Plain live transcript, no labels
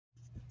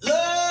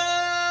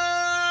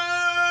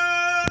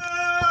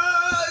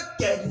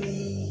at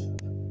me.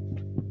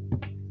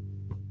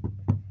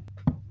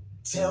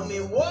 Tell me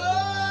what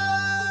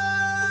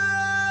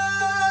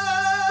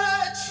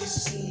you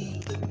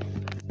see.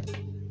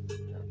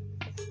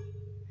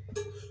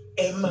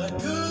 Am I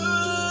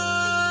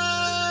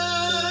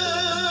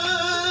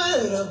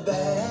good or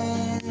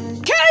bad?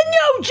 Can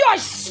you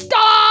just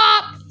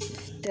stop?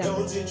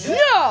 Don't you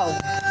No!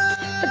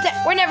 That's it.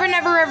 We're never,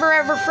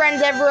 ever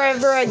friends ever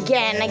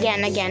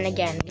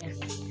again.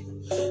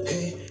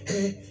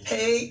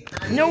 Hey,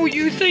 No,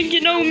 you think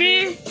you know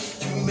me?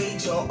 you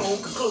made your own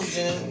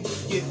conclusion.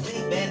 You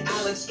think that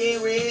I look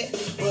scary?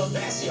 Well,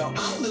 that's your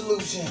own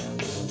illusion.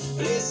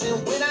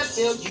 Listen when I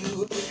tell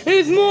you,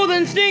 It's more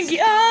than stinky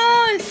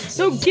eyes.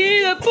 So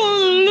get up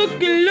on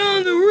looking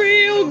on the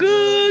real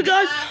good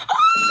guys.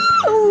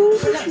 Oh!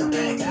 we're not the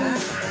bad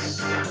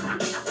guys.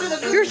 We're the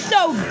good You're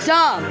so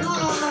dumb.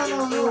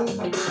 No.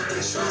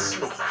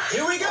 Trust me.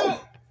 Here we go.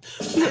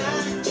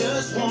 I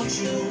just want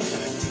you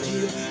to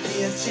give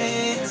me a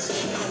chance.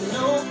 I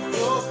know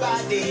your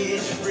body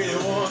really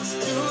wants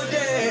to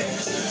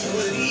dance. So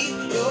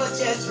leave your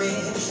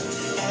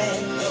judgments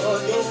at your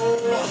door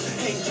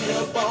and get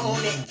up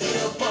on it,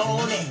 get up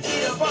on it,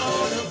 get up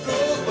on the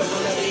floor. We're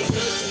gonna be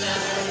good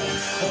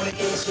tonight. Wanna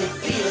get you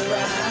feel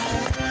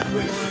right.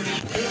 We're gonna be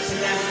good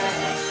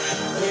tonight.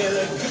 We're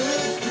the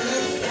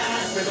good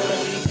guys. We're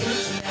gonna be good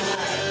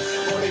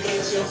tonight. Wanna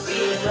get you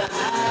feel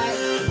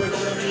right. We're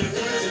gonna be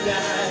good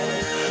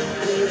tonight.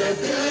 We're the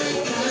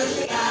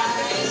good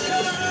guys.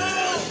 Come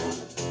on.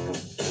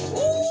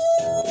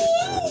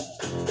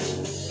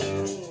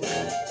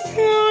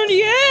 Oh,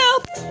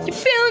 yeah. You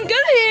feeling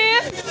good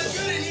here? Feeling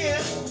good in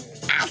here.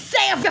 I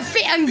say if you're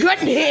feeling good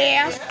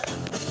here.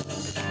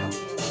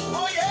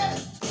 Oh yeah.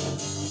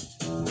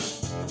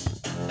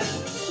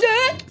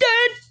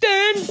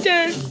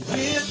 Dun.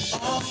 We're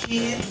all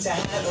here to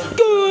have a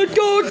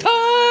Good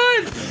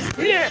time.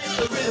 Yeah.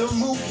 the rhythm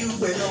move you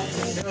and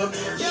open up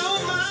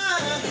your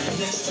mind.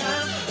 Next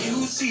time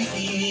you see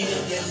me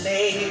in your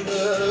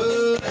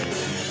neighborhood,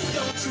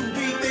 don't you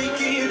be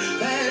thinking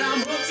that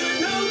I'm up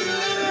to no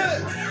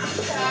good.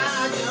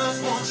 I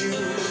just want you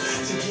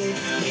to give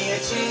me a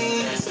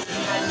chance.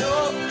 I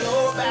know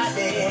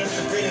nobody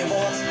really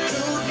wants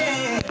to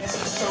dance,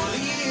 so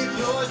leave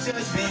your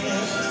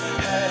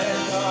judgment at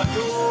the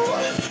door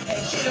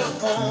and get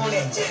up on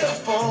it, get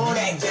up on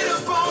it, get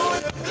up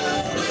on the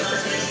floor.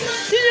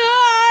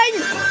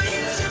 Tonight.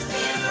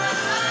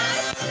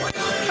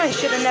 I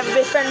should have never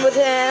been friends with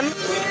him.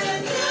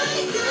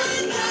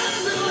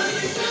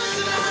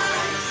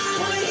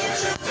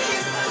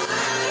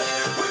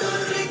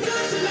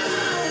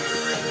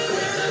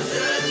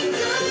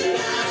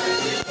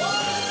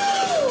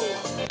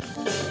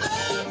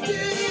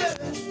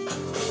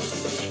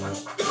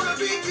 Gonna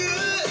be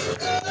good,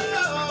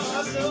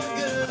 oh, so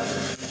good.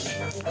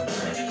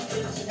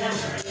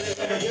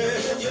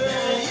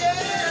 Yeah.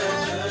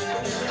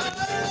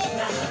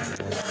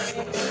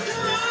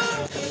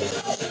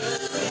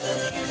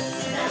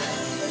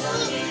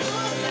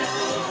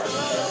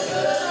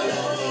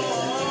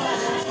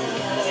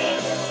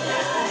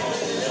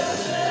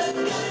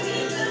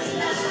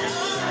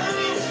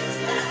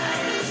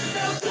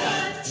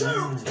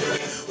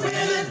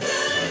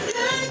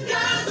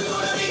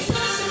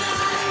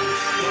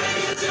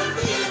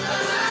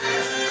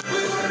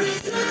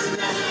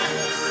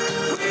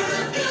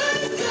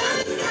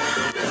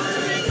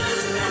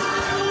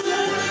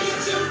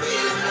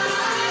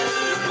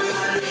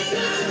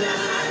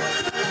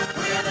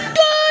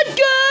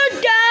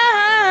 Good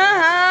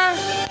guy.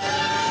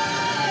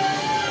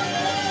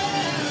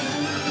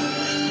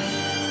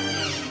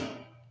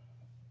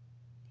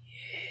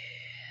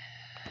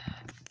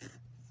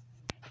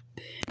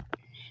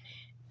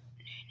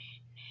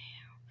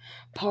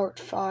 Part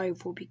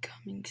 5 will be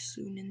coming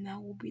soon, and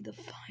that will be the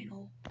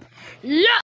final. Yeah.